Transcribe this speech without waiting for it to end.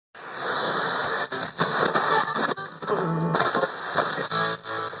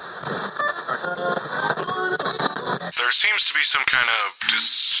some kind of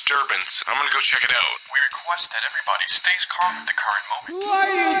disturbance. I'm gonna go check it out. We request that everybody stays calm at the current moment. Who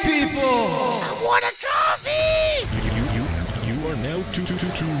are you people? I want a coffee! You are now tuned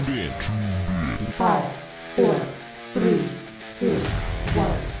in. 5, 4, 3, 2,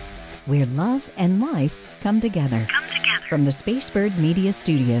 1. Where love and life come together. From the Spacebird Media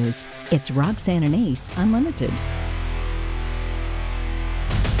Studios, it's Roxanne and Ace Unlimited.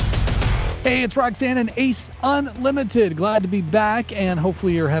 Hey, it's Roxanne and Ace Unlimited. Glad to be back, and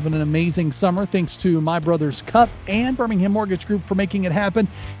hopefully you're having an amazing summer. Thanks to My Brother's Cup and Birmingham Mortgage Group for making it happen.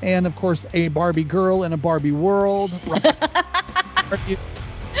 And, of course, a Barbie girl in a Barbie world.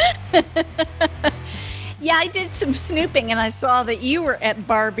 Yeah, I did some snooping, and I saw that you were at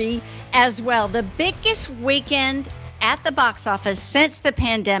Barbie as well. The biggest weekend at the box office since the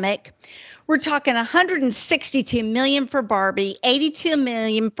pandemic. We're talking $162 million for Barbie, $82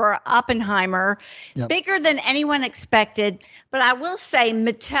 million for Oppenheimer, bigger than anyone expected. But I will say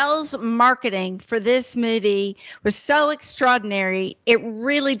Mattel's marketing for this movie was so extraordinary. It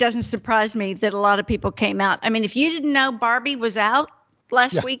really doesn't surprise me that a lot of people came out. I mean, if you didn't know Barbie was out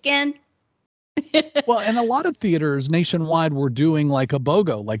last weekend. Well, and a lot of theaters nationwide were doing like a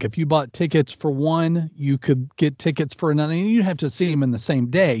BOGO. Like if you bought tickets for one, you could get tickets for another. And you'd have to see them in the same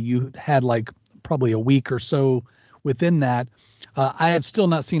day. You had like probably a week or so within that. I have still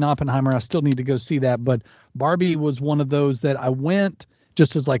not seen Oppenheimer. I still need to go see that. But Barbie was one of those that I went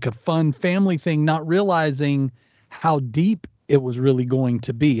just as like a fun family thing, not realizing how deep it was really going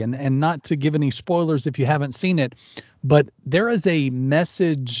to be. And not to give any spoilers if you haven't seen it, but there is a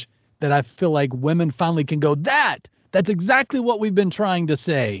message that I feel like women finally can go, that's exactly what we've been trying to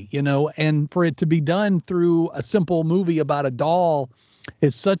say, and for it to be done through a simple movie about a doll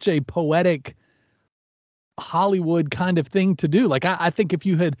is such a poetic Hollywood kind of thing to do. Like, I think if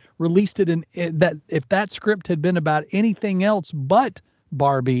you had released it if that script had been about anything else but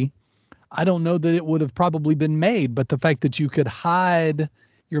Barbie, I don't know that it would have probably been made. But the fact that you could hide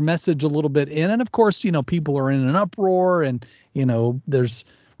your message a little bit in, and of course, people are in an uproar and, there's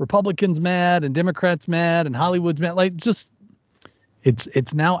Republicans mad and Democrats mad and Hollywood's mad. Like, just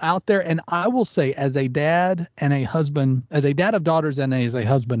it's now out there. And I will say, as a dad and a husband, as a dad of daughters and as a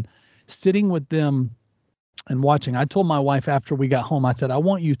husband, sitting with them and watching, I told my wife after we got home, I said, I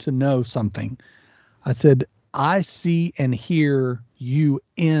want you to know something. I said, I see and hear you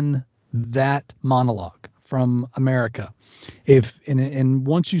in that monologue from America. And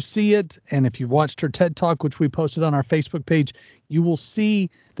once you see it, and if you've watched her TED Talk, which we posted on our Facebook page, you will see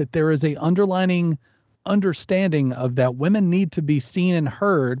that there is a underlining understanding of that women need to be seen and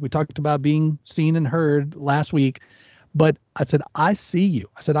heard. We talked about being seen and heard last week, but I said, I see you.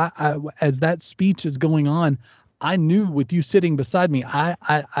 I said, I as that speech is going on, I knew with you sitting beside me,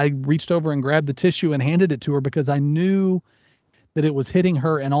 I reached over and grabbed the tissue and handed it to her because I knew that it was hitting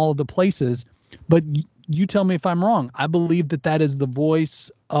her in all of the places. But you tell me if I'm wrong. I believe that is the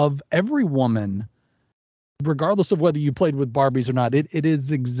voice of every woman, regardless of whether you played with Barbies or not. It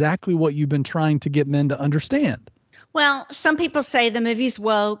is exactly what you've been trying to get men to understand. Well, some people say the movie's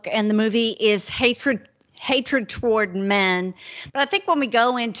woke and the movie is hatred toward men. But I think when we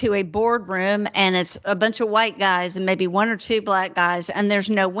go into a boardroom and it's a bunch of white guys and maybe one or two black guys and there's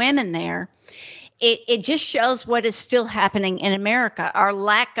no women there, it just shows what is still happening in America, our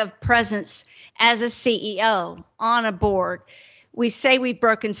lack of presence as a CEO on a board. We say we've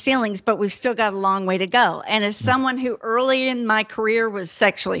broken ceilings, but we've still got a long way to go. And as someone who early in my career was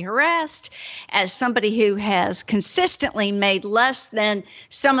sexually harassed, as somebody who has consistently made less than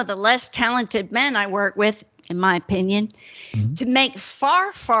some of the less talented men I work with, in my opinion, to make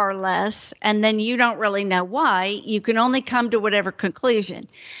far, far less, and then you don't really know why, you can only come to whatever conclusion.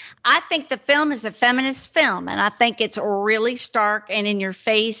 I think the film is a feminist film, and I think it's really stark and in your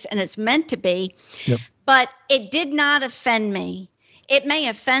face, and it's meant to be. Yep. But it did not offend me. It may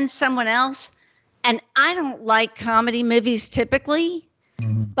offend someone else, and I don't like comedy movies typically,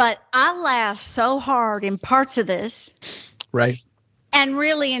 but I laughed so hard in parts of this, right, and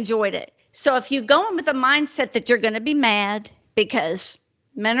really enjoyed it. So if you go in with a mindset that you're going to be mad because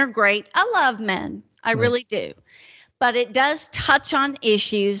men are great, I love men, I really do. But it does touch on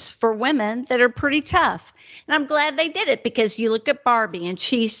issues for women that are pretty tough. And I'm glad they did it because you look at Barbie and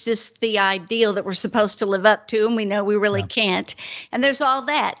she's just the ideal that we're supposed to live up to. And we know we really can't. And there's all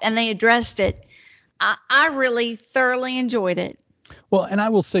that. And they addressed it. I really thoroughly enjoyed it. Well, and I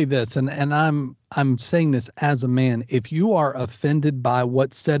will say this, and I'm saying this as a man. If you are offended by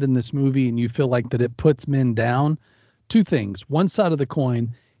what's said in this movie and you feel like that it puts men down, two things. One side of the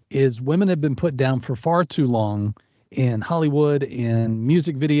coin is women have been put down for far too long in Hollywood, in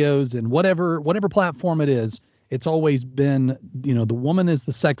music videos, and whatever platform it is. it's always been, the woman is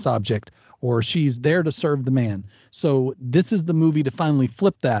the sex object, or she's there to serve the man. So this is the movie to finally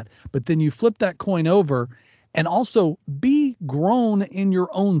flip that. But then you flip that coin over and also be grown in your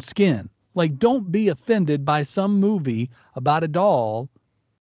own skin. Like, don't be offended by some movie about a doll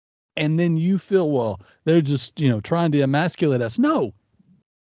and then you feel, well, they're just, trying to emasculate us. No,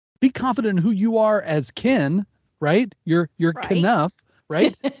 be confident in who you are as Ken, right? You're right. Kenough,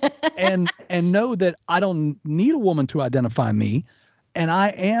 right? and know that I don't need a woman to identify me. And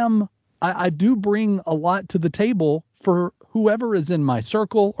I do bring a lot to the table for whoever is in my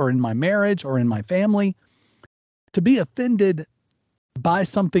circle or in my marriage or in my family. To be offended by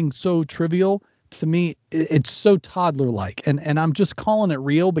something so trivial, to me, it's so toddler-like. And I'm just calling it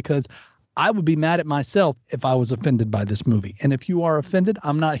real because I would be mad at myself if I was offended by this movie. And if you are offended,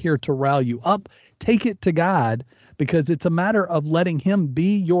 I'm not here to rile you up. Take it to God, because it's a matter of letting him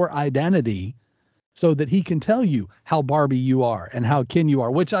be your identity so that he can tell you how Barbie you are and how Ken you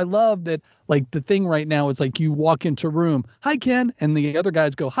are, which I love that, like, the thing right now is like you walk into a room, hi, Ken. And the other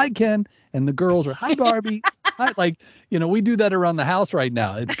guys go, hi, Ken. And the girls are, hi, Barbie. Hi. Like, we do that around the house right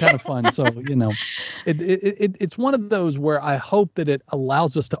now. It's kind of fun. So, it's one of those where I hope that it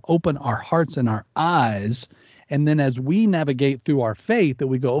allows us to open our hearts and our eyes. And then as we navigate through our faith, that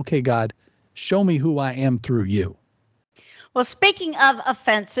we go, okay, God, show me who I am through you. Well, speaking of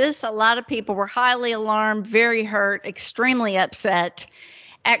offenses, a lot of people were highly alarmed, very hurt, extremely upset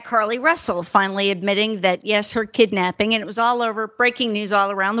at Carly Russell finally admitting that, yes, her kidnapping, and it was all over, breaking news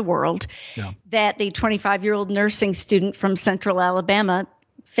all around the world, that the 25-year-old nursing student from Central Alabama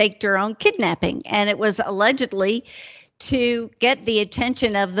faked her own kidnapping. And it was allegedly to get the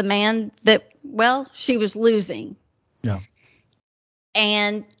attention of the man that, well, she was losing. Yeah.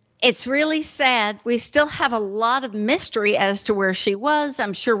 And it's really sad. We still have a lot of mystery as to where she was.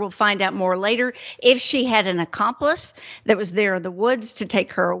 I'm sure we'll find out more later. If she had an accomplice that was there in the woods to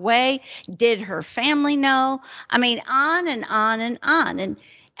take her away, did her family know? I mean, on and on and on. And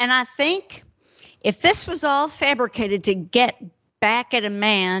I think if this was all fabricated to get back at a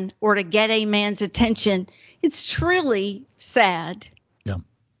man or to get a man's attention, it's truly sad. Yeah.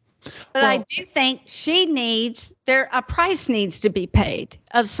 But I do think a price needs to be paid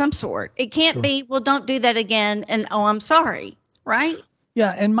of some sort. It can't be, well, don't do that again. And, oh, I'm sorry. Right?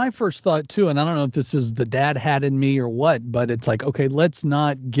 Yeah. And my first thought too, and I don't know if this is the dad had in me or what, but it's like, okay, let's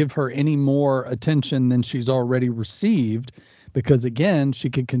not give her any more attention than she's already received, because again,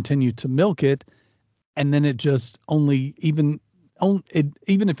 she could continue to milk it. And then it just even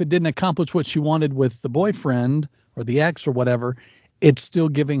if it didn't accomplish what she wanted with the boyfriend or the ex or whatever, it's still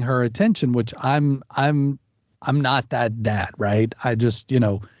giving her attention, which I'm not that dad, right? I just,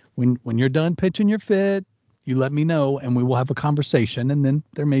 when you're done pitching your fit, you let me know and we will have a conversation, and then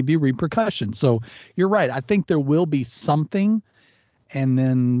there may be repercussions. So you're right. I think there will be something. And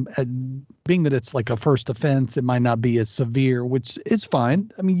then being that it's like a first offense, it might not be as severe, which is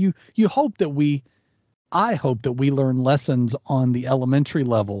fine. I mean, I hope that we learn lessons on the elementary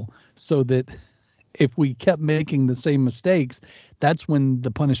level, so that if we kept making the same mistakes, that's when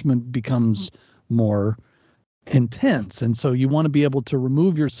the punishment becomes more intense. And so you want to be able to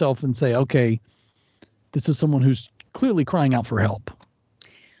remove yourself and say, okay, this is someone who's clearly crying out for help.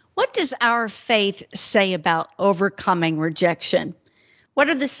 What does our faith say about overcoming rejection? What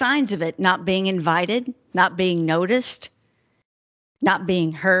are the signs of it? Not being invited, not being noticed, not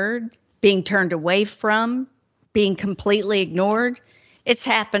being heard, being turned away from, being completely ignored? It's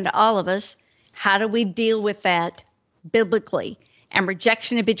happened to all of us. How do we deal with that biblically? And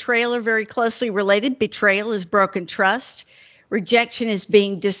rejection and betrayal are very closely related. Betrayal is broken trust. Rejection is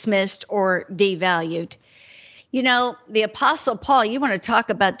being dismissed or devalued. The Apostle Paul, you want to talk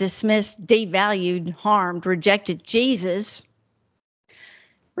about dismissed, devalued, harmed, rejected. Jesus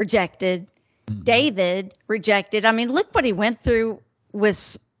rejected. David rejected. I mean, look what he went through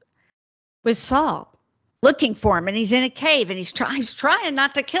with Saul. Looking for him, and he's in a cave, and he's trying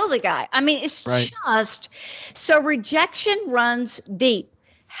not to kill the guy. I mean, it's just so rejection runs deep.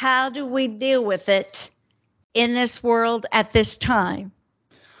 How do we deal with it in this world at this time?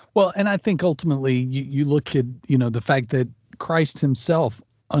 Well, and I think ultimately you look at, the fact that Christ himself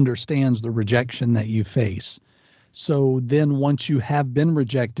understands the rejection that you face. So then once you have been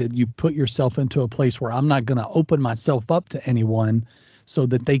rejected, you put yourself into a place where I'm not going to open myself up to anyone so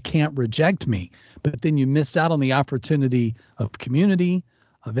that they can't reject me. But then you miss out on the opportunity of community,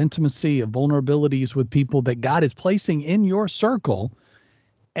 of intimacy, of vulnerabilities with people that God is placing in your circle.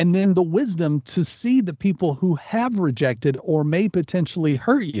 And then the wisdom to see the people who have rejected or may potentially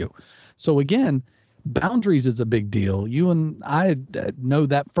hurt you. So again, boundaries is a big deal. You and I know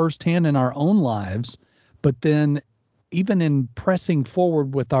that firsthand in our own lives. But then even in pressing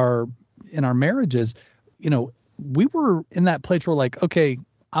forward in our marriages, we were in that place where like, okay,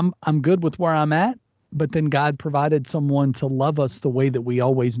 I'm good with where I'm at, but then God provided someone to love us the way that we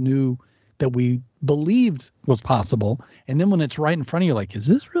always knew that we believed was possible. And then when it's right in front of you, like, is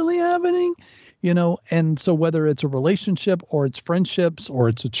this really happening? And so whether it's a relationship or it's friendships or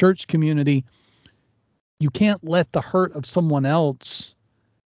it's a church community, you can't let the hurt of someone else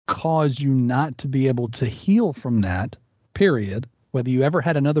cause you not to be able to heal from that, period, whether you ever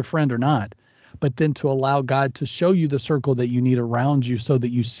had another friend or not, but then to allow God to show you the circle that you need around you so that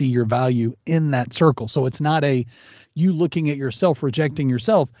you see your value in that circle. So it's not you looking at yourself, rejecting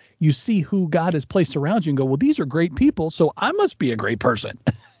yourself. You see who God has placed around you and go, well, these are great people, so I must be a great person.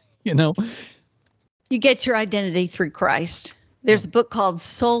 You get your identity through Christ. There's a book called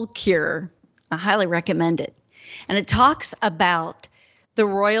Soul Cure. I highly recommend it. And it talks about the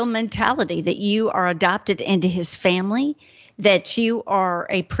royal mentality that you are adopted into his family, that you are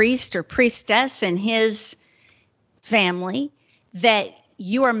a priest or priestess in his family, that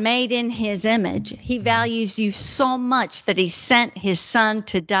you are made in his image. He values you so much that he sent his son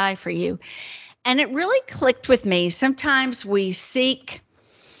to die for you. And it really clicked with me. Sometimes we seek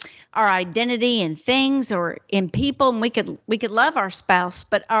our identity in things or in people, and we could love our spouse,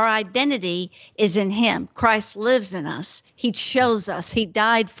 but our identity is in him. Christ lives in us. He chose us. He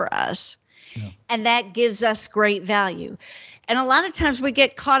died for us. Yeah. And that gives us great value. And a lot of times we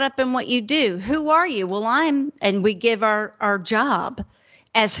get caught up in what you do. Who are you? Well, and we give our job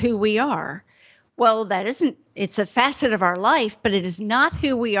as who we are. Well, it's a facet of our life, but it is not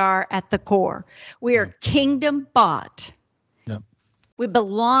who we are at the core. We are kingdom bought. We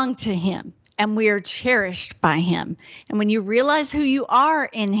belong to him, and we are cherished by him. And when you realize who you are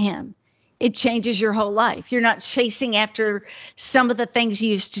in him, it changes your whole life. You're not chasing after some of the things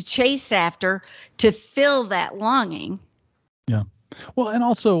you used to chase after to fill that longing. Yeah. Well, and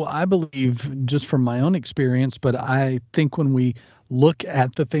also I believe, just from my own experience, but I think when we look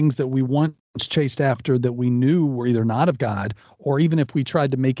at the things that we once chased after that we knew were either not of God, or even if we tried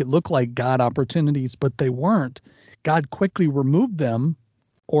to make it look like God opportunities, but they weren't, God quickly removed them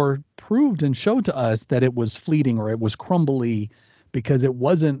or proved and showed to us that it was fleeting or it was crumbly because it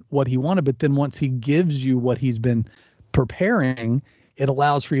wasn't what he wanted. But then once he gives you what he's been preparing, it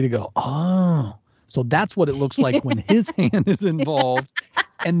allows for you to go, oh, so that's what it looks like when his hand is involved.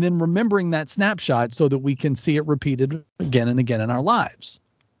 And then remembering that snapshot so that we can see it repeated again and again in our lives.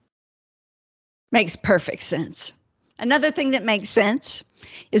 Makes perfect sense. Another thing that makes sense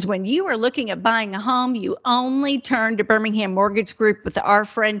is when you are looking at buying a home, you only turn to Birmingham Mortgage Group with our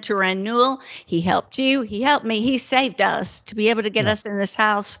friend Turan Newell. He helped you. He helped me. He saved us. To be able to get us in this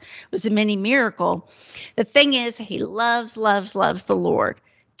house was a mini miracle. The thing is, he loves the Lord,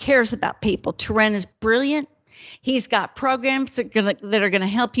 cares about people. Turan is brilliant. He's got programs that are going to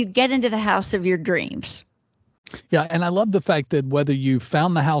help you get into the house of your dreams. Yeah, and I love the fact that whether you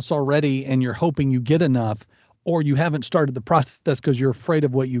found the house already and you're hoping you get enough, or you haven't started the process because you're afraid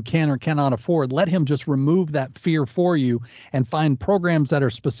of what you can or cannot afford, let him just remove that fear for you and find programs that are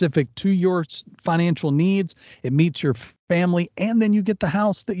specific to your financial needs. It meets your family, and then you get the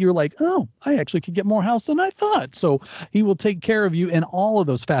house that you're like, oh, I actually could get more house than I thought. So he will take care of you in all of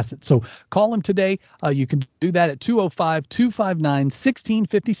those facets. So call him today. You can do that at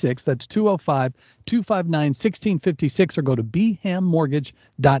 205-259-1656. That's 205-259-1656, or go to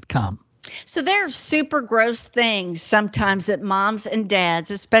bhammortgage.com. So there are super gross things sometimes that moms and dads,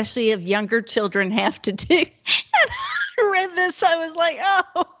 especially of younger children, have to do. And I read this, I was like,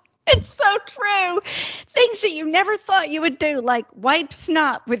 oh, it's so true. Things that you never thought you would do, like wipe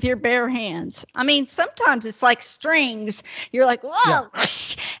snot with your bare hands. I mean, sometimes it's like strings. You're like, whoa, yeah.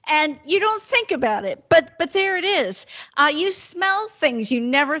 And you don't think about it. But there it is. You smell things you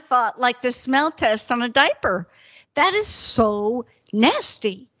never thought, like the smell test on a diaper. That is so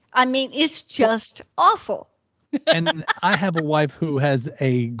nasty. I mean, it's just awful. And I have a wife who has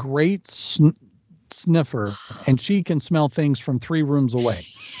a great sniffer, and she can smell things from 3 rooms away.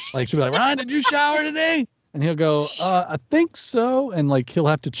 Like, she'll be like, Ryan, did you shower today? And he'll go, I think so. And like, he'll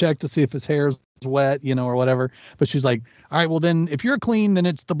have to check to see if his hair's wet, or whatever. But she's like, all right, well then if you're clean, then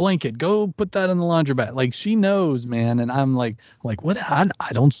it's the blanket. Go put that in the laundromat. Like, she knows, man. And I'm like, what? I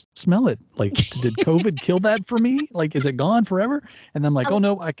don't smell it. Like, did COVID kill that for me? Like, is it gone forever? And I'm like, oh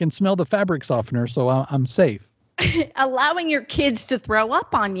no, I can smell the fabric softener. So I'm safe. Allowing your kids to throw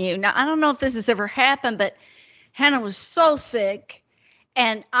up on you. Now, I don't know if this has ever happened, but Hannah was so sick.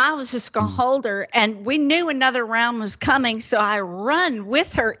 And I was just going to hold her, and we knew another round was coming, so I run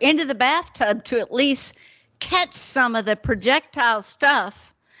with her into the bathtub to at least catch some of the projectile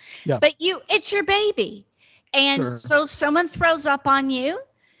stuff. Yeah. But it's your baby. And Sure. so if someone throws up on you,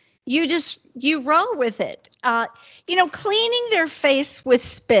 you roll with it. Cleaning their face with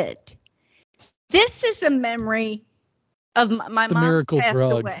spit. This is a memory of my The mom's miracle passed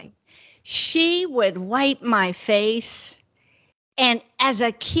drug. away. She would wipe my face. And as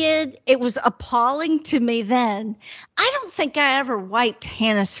a kid, it was appalling to me then. I don't think I ever wiped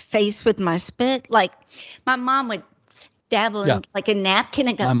Hannah's face with my spit. Like my mom would dabble in like a napkin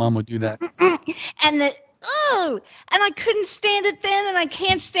and go. My mom would do that. And and I couldn't stand it then, and I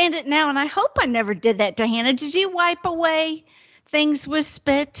can't stand it now. And I hope I never did that to Hannah. Did you wipe away things with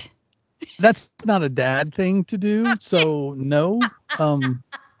spit? That's not a dad thing to do. So no.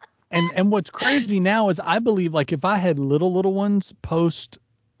 And what's crazy now is I believe like if I had little ones post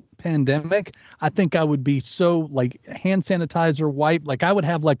pandemic, I think I would be so like hand sanitizer wipe. Like I would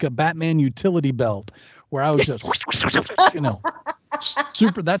have like a Batman utility belt where I was just,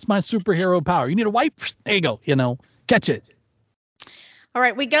 that's my superhero power. You need a wipe. There you go. Catch it. All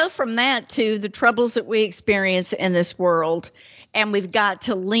right. We go from that to the troubles that we experience in this world. And we've got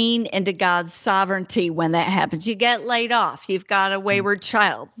to lean into God's sovereignty when that happens. You get laid off. You've got a wayward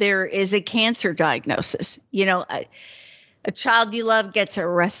child. There is a cancer diagnosis. A child you love gets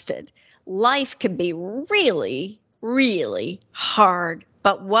arrested. Life can be really, really hard.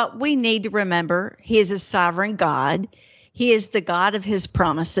 But what we need to remember, He is a sovereign God. He is the God of His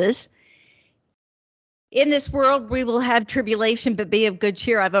promises. In this world, we will have tribulation, but be of good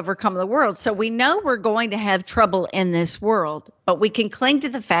cheer. I've overcome the world. So we know we're going to have trouble in this world, but we can cling to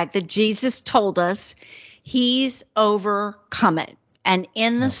the fact that Jesus told us He's overcome it. And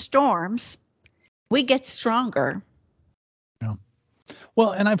in the storms, we get stronger. Yeah.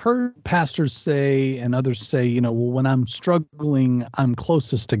 Well, and I've heard pastors say and others say, when I'm struggling, I'm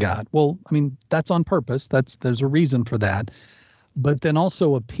closest to God. Well, I mean, that's on purpose. There's a reason for that. But then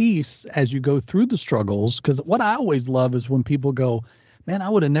also a peace as you go through the struggles. Because what I always love is when people go, man, I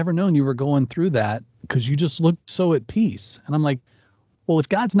would have never known you were going through that because you just looked so at peace. And I'm like, well, if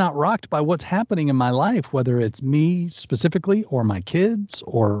God's not rocked by what's happening in my life, whether it's me specifically or my kids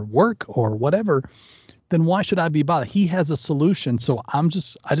or work or whatever, then why should I be bothered? He has a solution. So I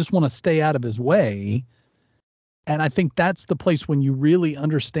just want to stay out of His way. And I think that's the place when you really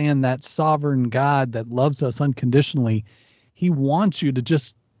understand that sovereign God that loves us unconditionally. He wants you to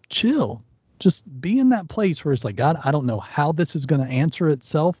just chill, just be in that place where it's like, God, I don't know how this is going to answer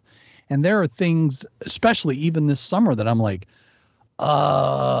itself. And there are things, especially even this summer, that I'm like,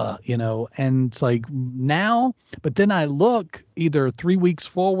 and it's like now, but then I look either 3 weeks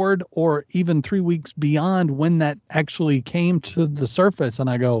forward or even 3 weeks beyond when that actually came to the surface.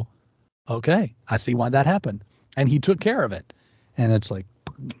 And I go, okay, I see why that happened. And He took care of it. And it's like,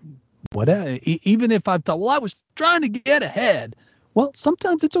 whatever. Even if I thought, well, I was trying to get ahead. Well,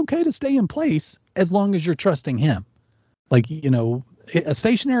 sometimes it's okay to stay in place as long as you're trusting Him. Like, a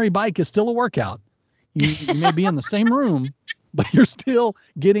stationary bike is still a workout. You may be in the same room, but you're still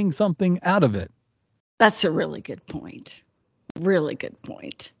getting something out of it. That's a really good point. Really good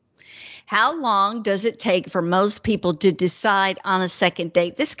point. How long does it take for most people to decide on a second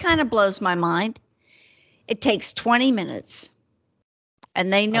date? This kind of blows my mind. It takes 20 minutes.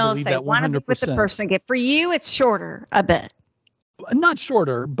 And they know if they want to be with the person again. For you, it's shorter, I bet. Not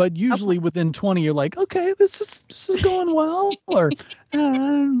shorter, but usually within 20, you're like, okay, this is going well, or I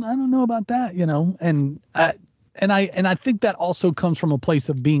don't know about that, And I think that also comes from a place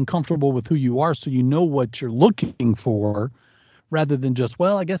of being comfortable with who you are, so you know what you're looking for, rather than just,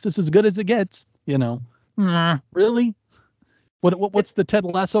 well, I guess this is as good as it gets, Really? What's the Ted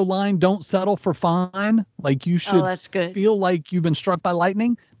Lasso line? Don't settle for fine. Like you should that's good. Feel like you've been struck by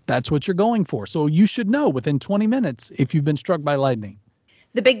lightning. That's what you're going for. So you should know within 20 minutes if you've been struck by lightning.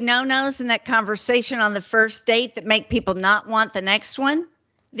 The big no-nos in that conversation on the first date that make people not want the next one,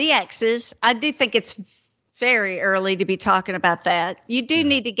 the exes. I do think it's very early to be talking about that. You do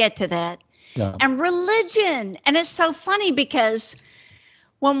need to get to that. Yeah. And religion. And it's so funny because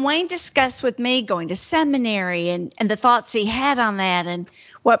when Wayne discussed with me going to seminary and the thoughts he had on that and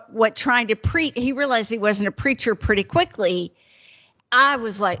what trying to preach, he realized he wasn't a preacher pretty quickly. I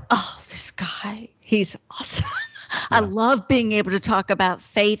was like, oh, this guy, he's awesome. Yeah. I love being able to talk about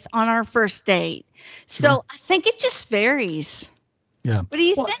faith on our first date. So I think it just varies. Yeah. What do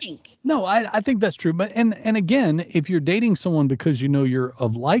you think? No, I think that's true. But and again, if you're dating someone because you're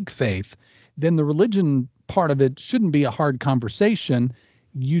of like faith, then the religion part of it shouldn't be a hard conversation.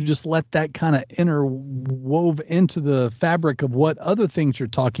 You just let that kind of interwove into the fabric of what other things you're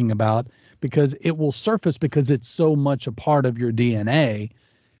talking about, because it will surface because it's so much a part of your DNA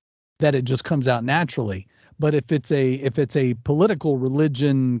that it just comes out naturally. But if it's a political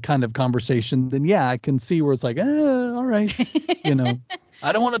religion kind of conversation, then yeah, I can see where it's like, all right,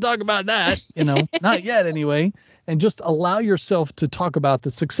 I don't want to talk about that, not yet anyway. And just allow yourself to talk about the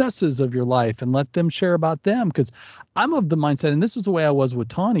successes of your life and let them share about them. Because I'm of the mindset, and this is the way I was with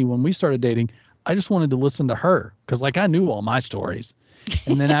Tawny when we started dating. I just wanted to listen to her because I knew all my stories.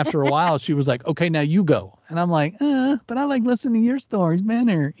 And then after a while, she was like, okay, now you go. And I'm like, but I like listening to your stories,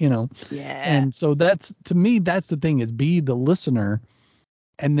 man. Yeah. And so to me, that's the thing, is be the listener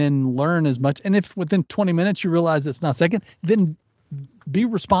and then learn as much. And if within 20 minutes you realize it's not second, then be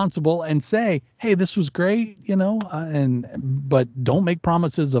responsible and say, hey, this was great, but don't make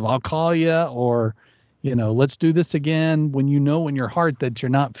promises of I'll call you or, let's do this again when you know in your heart that you're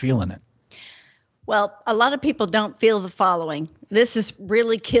not feeling it. Well, a lot of people don't feel the following. This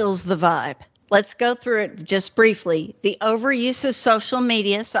really kills the vibe. Let's go through it just briefly. The overuse of social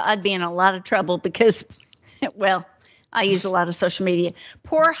media. So I'd be in a lot of trouble because, well, I use a lot of social media.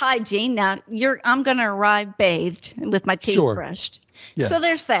 Poor hygiene. Now I'm going to arrive bathed with my teeth brushed. Yeah. So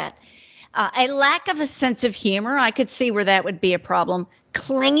there's that. A lack of a sense of humor. I could see where that would be a problem.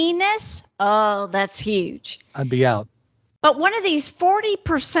 Clinginess. Oh, that's huge. I'd be out. But one of these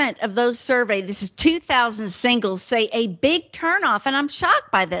 40% of those surveyed, this is 2,000 singles, say a big turnoff, and I'm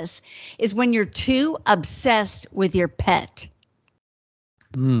shocked by this, is when you're too obsessed with your pet.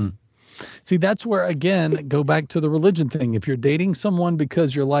 See, that's where, again, go back to the religion thing. If you're dating someone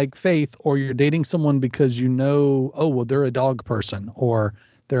because you're like faith, or you're dating someone because they're a dog person or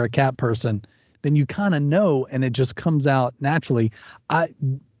they're a cat person, then you kind of know, and it just comes out naturally.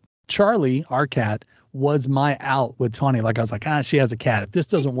 Charlie, our cat, was my out with Tawny. Like I was like, she has a cat. If this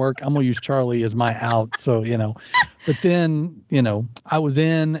doesn't work, I'm going to use Charlie as my out. So, but then, I was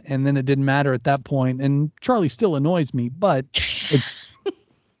in, and then it didn't matter at that point. And Charlie still annoys me, but it's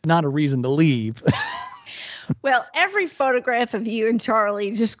not a reason to leave. Well, every photograph of you and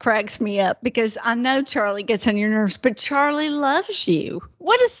Charlie just cracks me up because I know Charlie gets on your nerves, but Charlie loves you.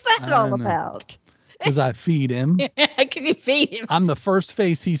 What is that all about? Because I feed him. Can you feed him? I'm the first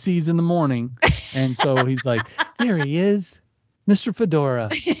face he sees in the morning. And so he's like, there he is, Mr. Fedora.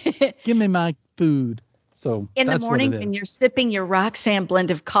 Give me my food. So in the morning when you're sipping your Roxanne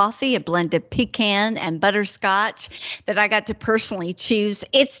blend of coffee, a blend of pecan and butterscotch that I got to personally choose.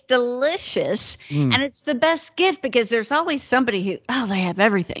 It's delicious. And it's the best gift because there's always somebody who, they have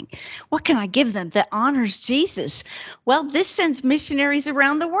everything. What can I give them that honors Jesus? Well, this sends missionaries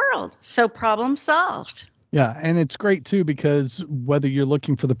around the world. So problem solved. Yeah. And it's great too, because whether you're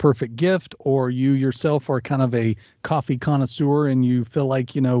looking for the perfect gift or you yourself are kind of a coffee connoisseur and you feel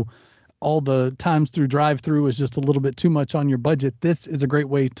like, all the times through drive-through is just a little bit too much on your budget, this is a great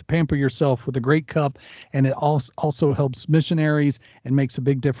way to pamper yourself with a great cup. And it also helps missionaries and makes a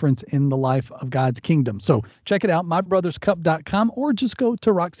big difference in the life of God's kingdom. So check it out, mybrotherscup.com, or just go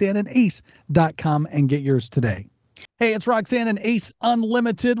to roxanneandace.com and get yours today. Hey, it's Roxanne and Ace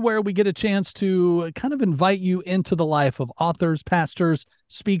Unlimited, where we get a chance to kind of invite you into the life of authors, pastors,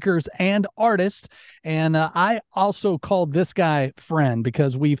 speakers, and artists. And I also called this guy friend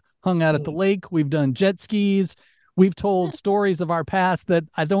because we've hung out at the lake. We've done jet skis. We've told stories of our past that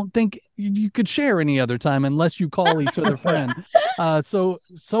I don't think you could share any other time unless you call each other friend.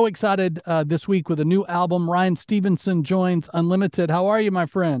 So excited this week with a new album. Ryan Stevenson joins Unlimited. How are you, my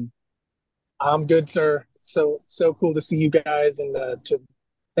friend? I'm good, sir. So cool to see you guys, and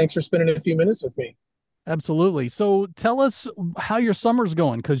thanks for spending a few minutes with me. Absolutely. So tell us how your summer's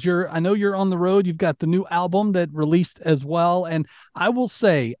going, because I know you're on the road. You've got the new album that released as well. And I will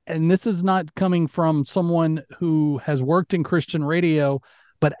say, and this is not coming from someone who has worked in Christian radio,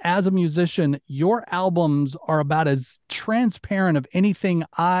 but as a musician, your albums are about as transparent of anything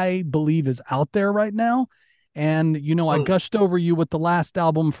I believe is out there right now. And, I gushed over you with the last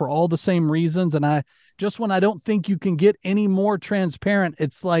album for all the same reasons. And when I don't think you can get any more transparent,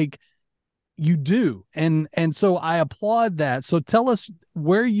 it's like you do. And so I applaud that. So tell us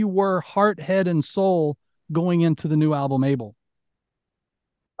where you were heart, head, and soul going into the new album, Abel.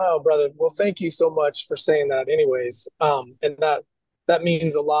 Oh, brother. Well, thank you so much for saying that anyways. And that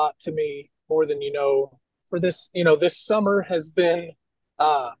means a lot to me, more than you know. For this, this summer has been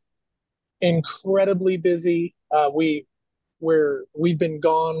incredibly busy. We've been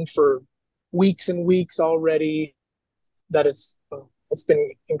gone for weeks and weeks already. That it's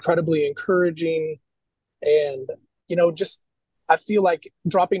been incredibly encouraging, and I feel like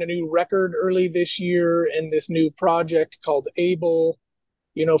dropping a new record early this year and this new project called Abel.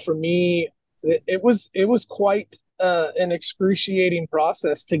 For me, it was quite an excruciating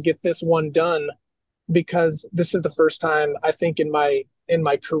process to get this one done, because this is the first time I think in my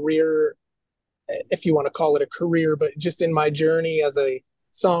career if you want to call it a career, but just in my journey as a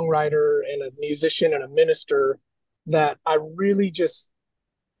songwriter and a musician and a minister, that I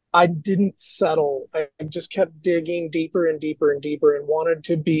didn't settle. I just kept digging deeper and deeper and deeper and wanted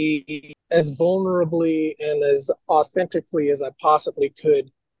to be as vulnerably and as authentically as I possibly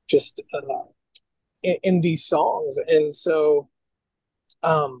could just in these songs. And so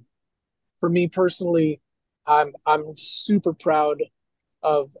for me personally, I'm super proud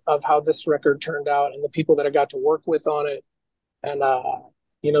of how this record turned out and the people that I got to work with on it. And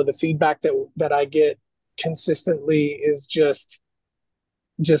the feedback that I get consistently is just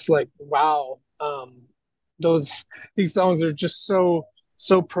like, wow. These songs are just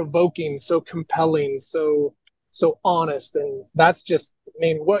so provoking, so compelling, so honest. And that's just, I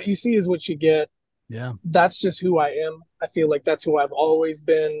mean, what you see is what you get. Yeah. That's just who I am. I feel like that's who I've always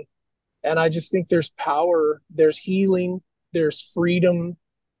been. And I just think there's power, there's healing, there's freedom.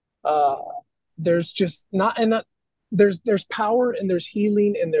 There's just there's power and there's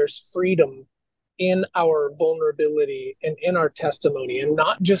healing and there's freedom in our vulnerability and in our testimony, and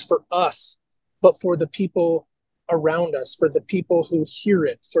not just for us, but for the people around us, for the people who hear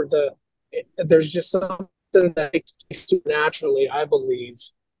it, there's just something that takes place supernaturally, I believe,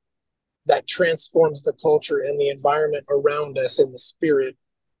 that transforms the culture and the environment around us in the spirit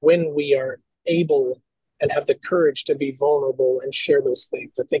when we are able and have the courage to be vulnerable and share those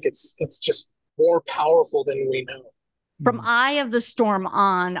things. I think it's just more powerful than we know. From Eye of the Storm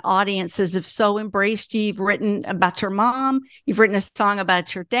on, audiences have so embraced you. You've written about your mom. You've written a song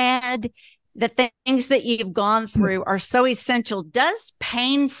about your dad. The things that you've gone through are so essential. Does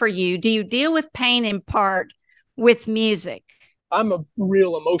pain for you, do you deal with pain in part with music? I'm a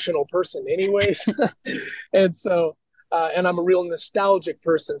real emotional person anyways. And so, and I'm a real nostalgic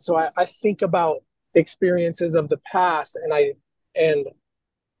person. So I think about experiences of the past, and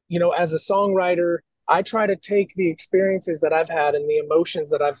as a songwriter, I try to take the experiences that I've had and the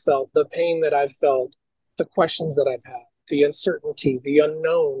emotions that I've felt, the pain that I've felt, the questions that I've had, the uncertainty, the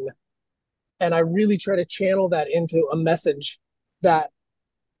unknown, and I really try to channel that into a message that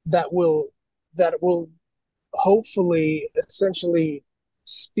will hopefully essentially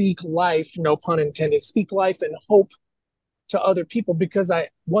speak life, no pun intended, speak life and hope to other people. Because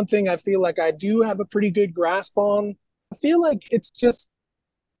one thing I feel like I do have a pretty good grasp on, I feel like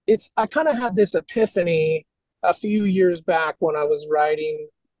I kind of had this epiphany a few years back when I was writing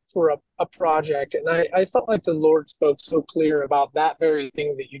for a project, and I felt like the Lord spoke so clear about that very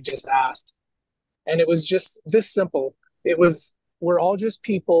thing that you just asked. And it was just this simple. It was, we're all just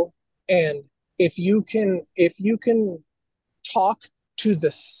people, and if you can talk to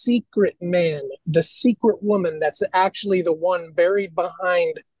the secret man, the secret woman that's actually the one buried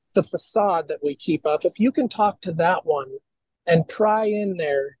behind the facade that we keep up, if you can talk to that one and pry in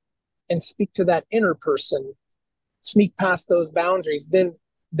there and speak to that inner person, sneak past those boundaries, then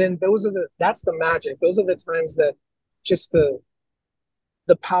that's the magic. Those are the times that just the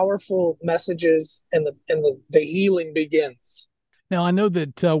powerful messages and the healing begins. Now, I know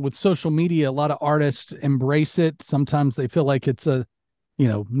that with social media, a lot of artists embrace it. Sometimes they feel like it's a,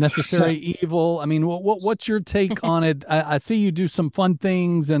 necessary evil. I mean, what's your take on it? I see you do some fun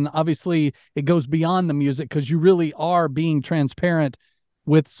things, and obviously it goes beyond the music because you really are being transparent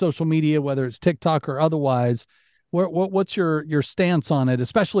with social media, whether it's TikTok or otherwise. What's your stance on it,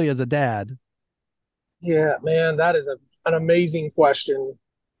 especially as a dad? Yeah, man, that is an amazing question,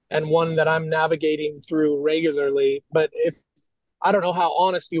 and one that I'm navigating through regularly. But I don't know how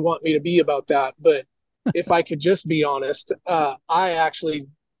honest you want me to be about that, but if I could just be honest, I actually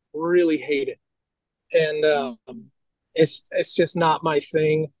really hate it. And it's just not my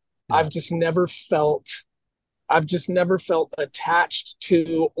thing. Yeah. I've just never felt attached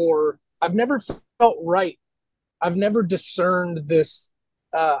to, or I've never felt right. I've never discerned this.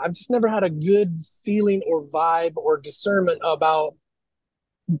 I've just never had a good feeling or vibe or discernment about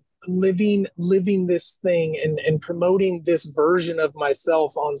living this thing and promoting this version of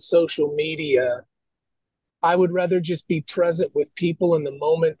myself on social media. I would rather just be present with people in the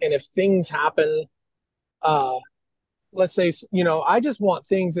moment. And if things happen, let's say, I just want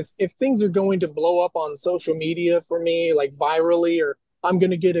things, if things are going to blow up on social media for me, like virally, or I'm going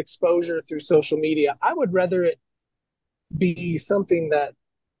to get exposure through social media, I would rather it be something that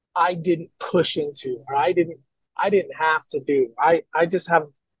I didn't push into, or I didn't have to do.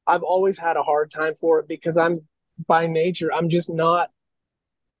 I've always had a hard time for it because by nature, I'm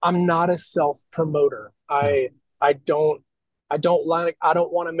not a self-promoter. I don't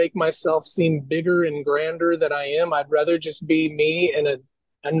want to make myself seem bigger and grander than I am. I'd rather just be me and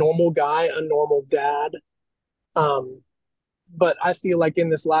a normal guy, a normal dad. but I feel like in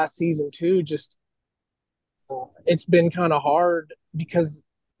this last season too, just it's been kind of hard because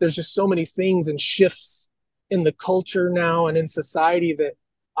there's just so many things and shifts in the culture now and in society that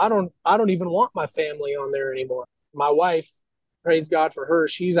I don't even want my family on there anymore. My wife, praise God for her,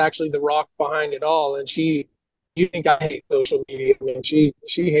 she's actually the rock behind it all, and you think I hate social media? I mean, she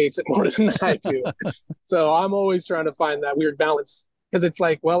hates it more than I do. So I'm always trying to find that weird balance because it's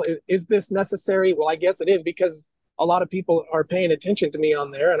like, well, is this necessary? Well, I guess it is because a lot of people are paying attention to me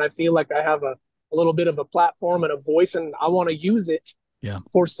on there, and I feel like I have a little bit of a platform and a voice, and I want to use it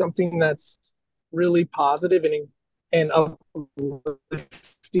for something that's really positive and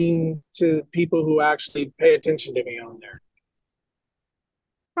uplifting to people who actually pay attention to me on there.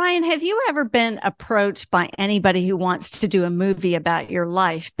 Ryan, have you ever been approached by anybody who wants to do a movie about your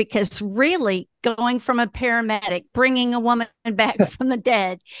life? Because really, going from a paramedic, bringing a woman back from the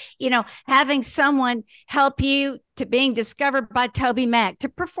dead, having someone help you to being discovered by Toby Mac, to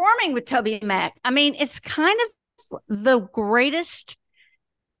performing with Toby Mac. I mean, it's kind of the greatest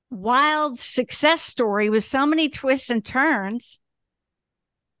wild success story with so many twists and turns.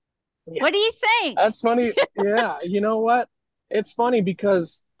 Yeah. What do you think? That's funny. Yeah. You know what? It's funny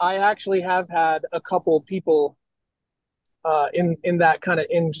because I actually have had a couple people in that kind of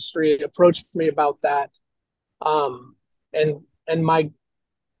industry approach me about that. And my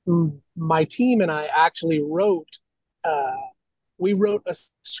team and I actually wrote a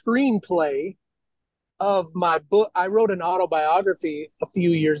screenplay of my book. I wrote an autobiography a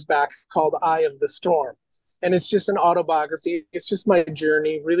few years back called Eye of the Storm. And it's just an autobiography. It's just my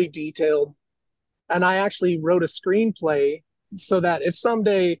journey, really detailed. And I actually wrote a screenplay so that if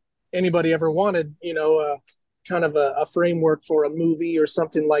someday anybody ever wanted, kind of a framework for a movie or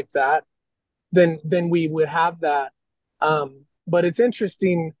something like that, then we would have that. But it's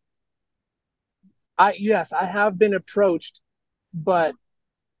interesting. I have been approached, but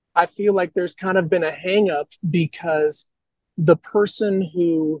I feel like there's kind of been a hang up because the person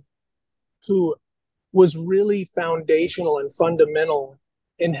who was really foundational and fundamental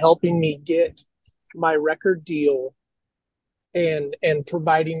in helping me get my record deal and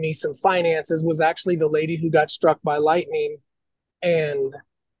providing me some finances was actually the lady who got struck by lightning. And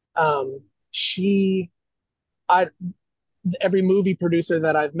every movie producer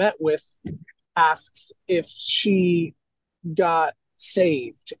that I've met with asks if she got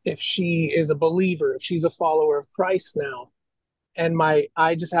saved, if she is a believer, if she's a follower of Christ now. And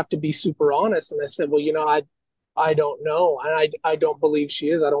I just have to be super honest. And I said, well, I don't know. And I don't believe she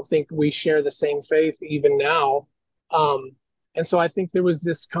is. I don't think we share the same faith even now. And so I think there was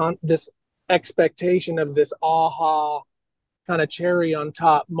this expectation of this aha kind of cherry on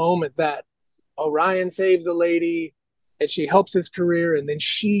top moment that Orion saves a lady and she helps his career and then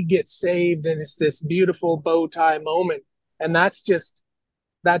she gets saved and it's this beautiful bow tie moment. And that just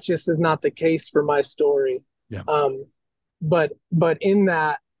is not the case for my story. Yeah. But in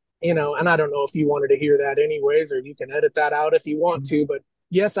that, and I don't know if you wanted to hear that anyways, or you can edit that out if you want to, but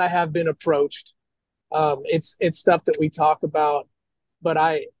yes, I have been approached. It's stuff that we talk about, but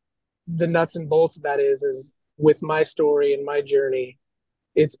the nuts and bolts of that is with my story and my journey,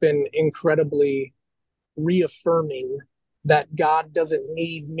 it's been incredibly reaffirming that God doesn't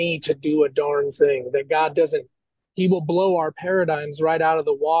need me to do a darn thing, that he will blow our paradigms right out of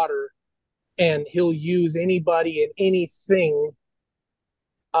the water and he'll use anybody and anything.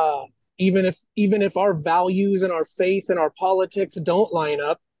 Even if our values and our faith and our politics don't line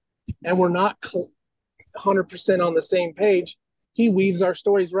up and we're not 100% on the same page, he weaves our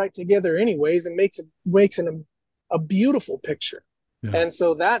stories right together anyways and makes a beautiful picture. Yeah. And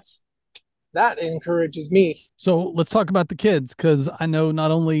so that encourages me. So let's talk about the kids, because I know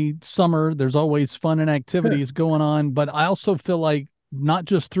not only summer, there's always fun and activities going on, but I also feel like not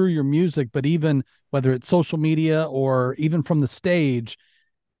just through your music, but even whether it's social media or even from the stage,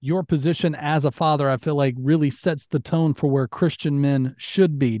 your position as a father, I feel like really sets the tone for where Christian men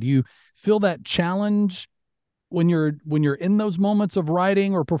should be. Do you feel that challenge when you're in those moments of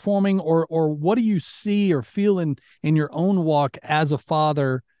writing or performing, or what do you see or feel in your own walk as a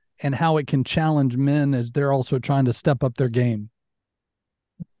father and how it can challenge men as they're also trying to step up their game?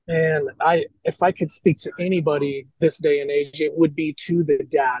 And if I could speak to anybody this day and age, it would be to the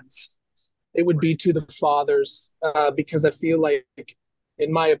dads. It would be to the fathers, because I feel like,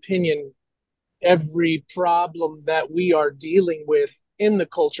 in my opinion, every problem that we are dealing with in the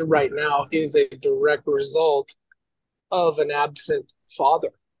culture right now is a direct result of an absent father.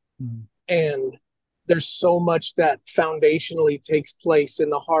 Mm. And there's so much that foundationally takes place in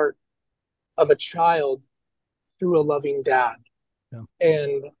the heart of a child through a loving dad. Yeah.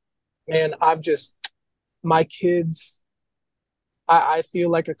 And man, my kids I feel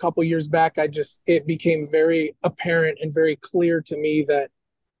like a couple years back, it became very apparent and very clear to me that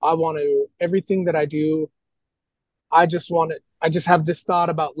everything that I do, I just have this thought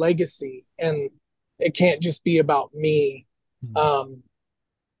about legacy, and it can't just be about me.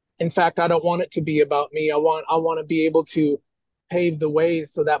 In fact, I don't want it to be about me. I want to be able to pave the way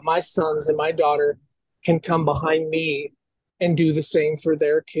so that my sons and my daughter can come behind me and do the same for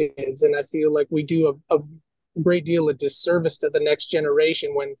their kids. And I feel like we do a great deal of disservice to the next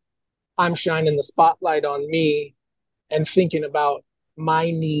generation when I'm shining the spotlight on me and thinking about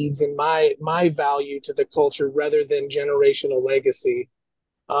my needs and my value to the culture rather than generational legacy.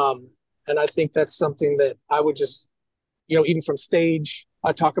 And I think that's something that I would just, even from stage,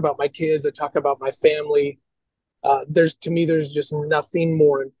 I talk about my kids, I talk about my family. There's just nothing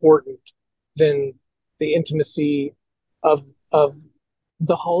more important than the intimacy of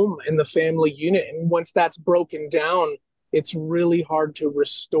the home and the family unit. And once that's broken down, it's really hard to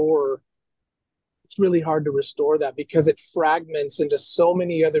restore. It's really hard to restore that because it fragments into so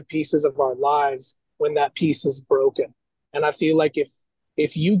many other pieces of our lives when that piece is broken. And I feel like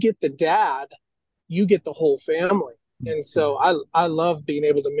if you get the dad, you get the whole family. And so I love being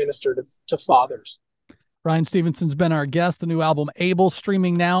able to minister to fathers. Ryan Stevenson's been our guest. The new album, Able,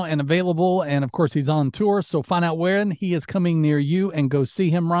 streaming now and available. And, of course, he's on tour. So find out when he is coming near you and go see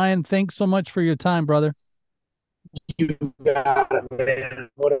him. Ryan, thanks so much for your time, brother. You got it, man.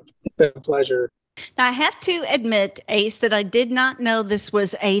 It's been a pleasure. Now, I have to admit, Ace, that I did not know this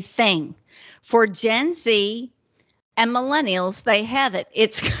was a thing. For Gen Z and millennials, they have it.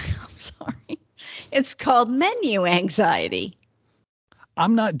 I'm sorry. It's called menu anxiety.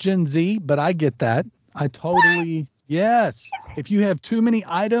 I'm not Gen Z, but I get that. I totally, yes. If you have too many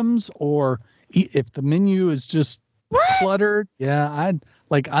items or if the menu is just cluttered,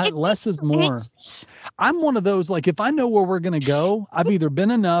 less is more. Anxious. I'm one of those, like, if I know where we're going to go, I've either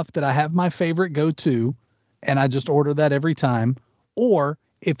been enough that I have my favorite go-to and I just order that every time, or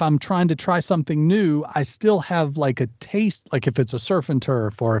if I'm trying to try something new, I still have like a taste, like if it's a surf and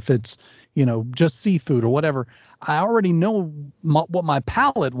turf or if it's, just seafood or whatever, I already know what my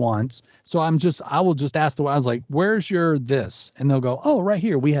palate wants. So I will just ask I was like, where's your this? And they'll go, oh, right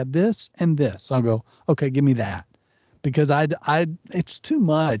here. We have this and this. So I'll go, okay, give me that. Because it's too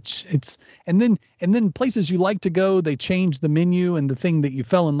much. And then places you like to go, they change the menu and the thing that you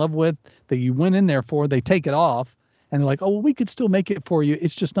fell in love with that you went in there for, they take it off. And they're like, oh, well, we could still make it for you.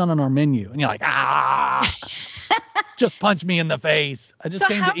 It's just not on our menu. And you're like, just punch me in the face. I just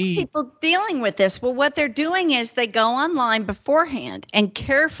came to eat. So how are people dealing with this? Well, what they're doing is they go online beforehand and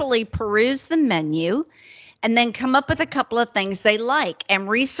carefully peruse the menu and then come up with a couple of things they like. And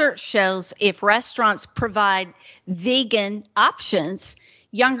research shows if restaurants provide vegan options,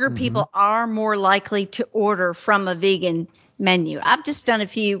 younger people are more likely to order from a vegan menu. I've just done a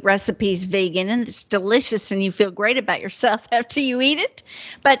few recipes vegan and it's delicious and you feel great about yourself after you eat it.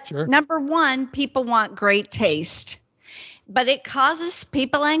 But Sure. Number one, people want great taste, but it causes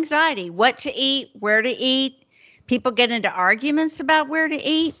people anxiety, what to eat, where to eat. People get into arguments about where to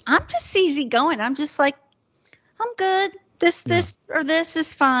eat. I'm just easygoing. I'm just like, I'm good. This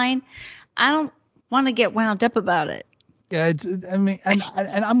is fine. I don't want to get wound up about it. Yeah,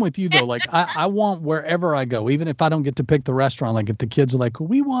 and I'm with you though. Like I want wherever I go, even if I don't get to pick the restaurant, like if the kids are like, well,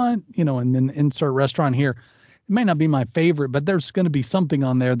 we want, and then insert restaurant here, it may not be my favorite, but there's going to be something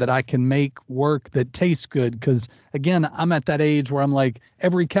on there that I can make work that tastes good. Cause again, I'm at that age where I'm like,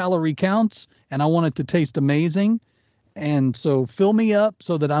 every calorie counts and I want it to taste amazing. And so fill me up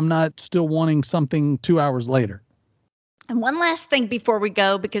so that I'm not still wanting something 2 hours later. And one last thing before we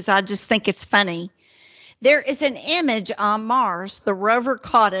go, because I just think it's funny. There is an image on Mars, the rover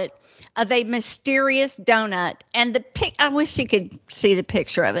caught it, of a mysterious donut. And I wish you could see the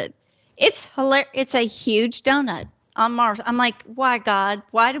picture of it. It's hilarious. It's a huge donut on Mars. I'm like, why, God?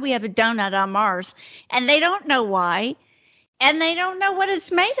 Why do we have a donut on Mars? And they don't know why. And they don't know what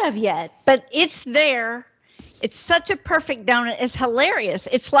it's made of yet. But it's there. It's such a perfect donut. It's hilarious.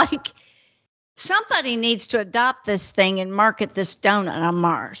 It's like somebody needs to adopt this thing and market this donut on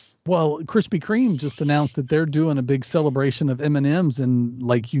Mars. Well, Krispy Kreme just announced that they're doing a big celebration of M&Ms, and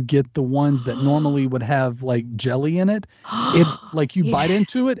like you get the ones that normally would have like jelly in it. It like you bite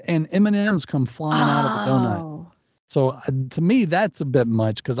into it and M&Ms come flying out of the donut. So to me, that's a bit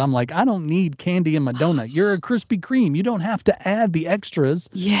much because I'm like, I don't need candy in my donut. You're a Krispy Kreme. You don't have to add the extras.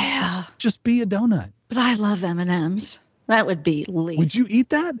 Yeah. Just be a donut. But I love M&Ms. That would be lethal. Would you eat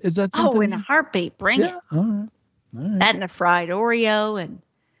that? Is that something? Oh, in a heartbeat. Bring it. All right. That and a fried Oreo and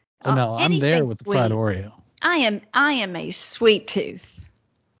no, I'm there with sweet. the fried Oreo. I am a sweet tooth.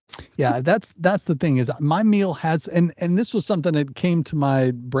 Yeah, that's the thing is my meal has, and this was something that came to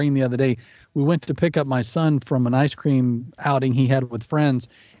my brain the other day. We went to pick up my son from an ice cream outing he had with friends,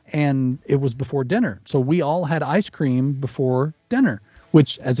 and it was before dinner. So we all had ice cream before dinner,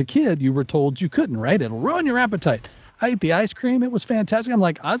 which as a kid you were told you couldn't, right? It'll ruin your appetite. I ate the ice cream. It was fantastic. I'm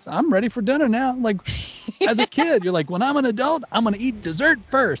like, I'm ready for dinner now. Like, as a kid, you're like, when I'm an adult, I'm going to eat dessert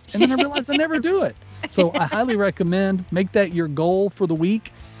first. And then I realized I never do it. So I highly recommend make that your goal for the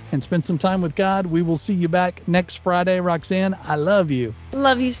week and spend some time with God. We will see you back next Friday. Roxanne, I love you.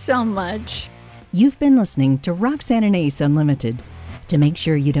 Love you so much. You've been listening to Roxanne and Ace Unlimited. To make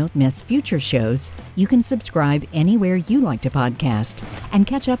sure you don't miss future shows, you can subscribe anywhere you like to podcast and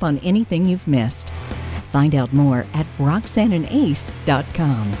catch up on anything you've missed. Find out more at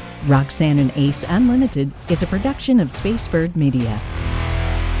RoxanneandAce.com. Roxanne and Ace Unlimited is a production of Spacebird Media.